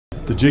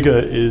The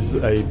Jika is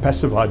a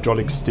passive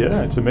hydraulic steer.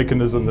 It's a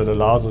mechanism that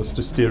allows us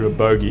to steer a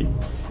bogie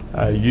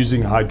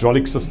using a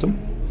hydraulic system.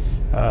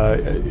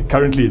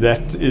 Currently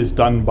that is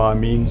done by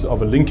means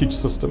of a linkage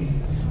system,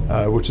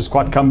 which is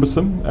quite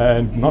cumbersome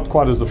and not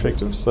quite as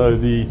effective. So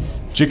the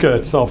Jika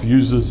itself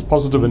uses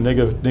positive and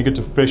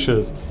negative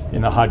pressures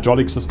in a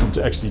hydraulic system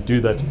to actually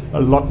do that a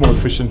lot more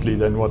efficiently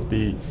than what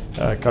the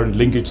current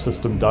linkage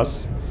system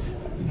does.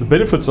 The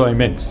benefits are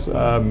immense.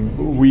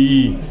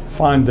 We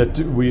find that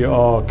we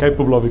are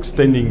capable of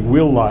extending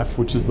wheel life,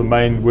 which is the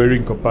main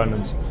wearing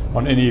component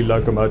on any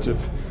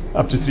locomotive,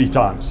 up to 3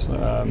 times.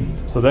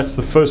 So that's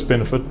the first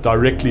benefit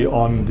directly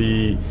on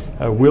the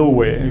wheel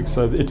wear.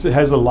 So it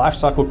has a life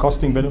cycle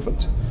costing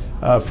benefit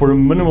for a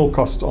minimal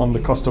cost on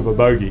the cost of a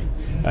bogie.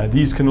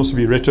 These can also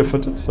be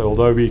retrofitted. So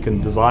although we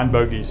can design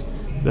bogies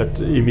that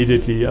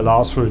immediately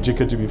allows for a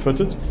Jika to be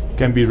fitted, it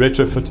can be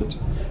retrofitted.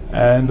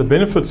 And the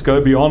benefits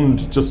go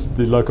beyond just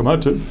the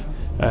locomotive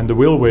and the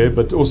wheel wear,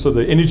 but also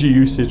the energy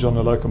usage on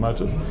the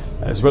locomotive,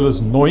 as well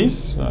as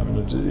noise,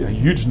 a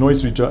huge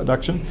noise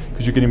reduction,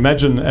 because you can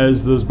imagine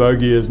as this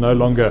bogie is no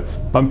longer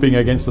bumping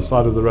against the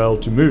side of the rail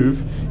to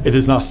move, it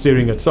is now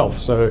steering itself.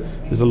 So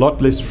there's a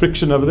lot less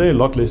friction over there, a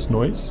lot less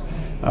noise,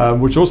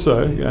 which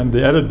also, and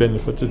the added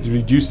benefit, it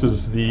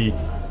reduces the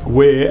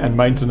wear and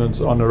maintenance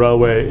on the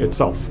railway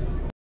itself.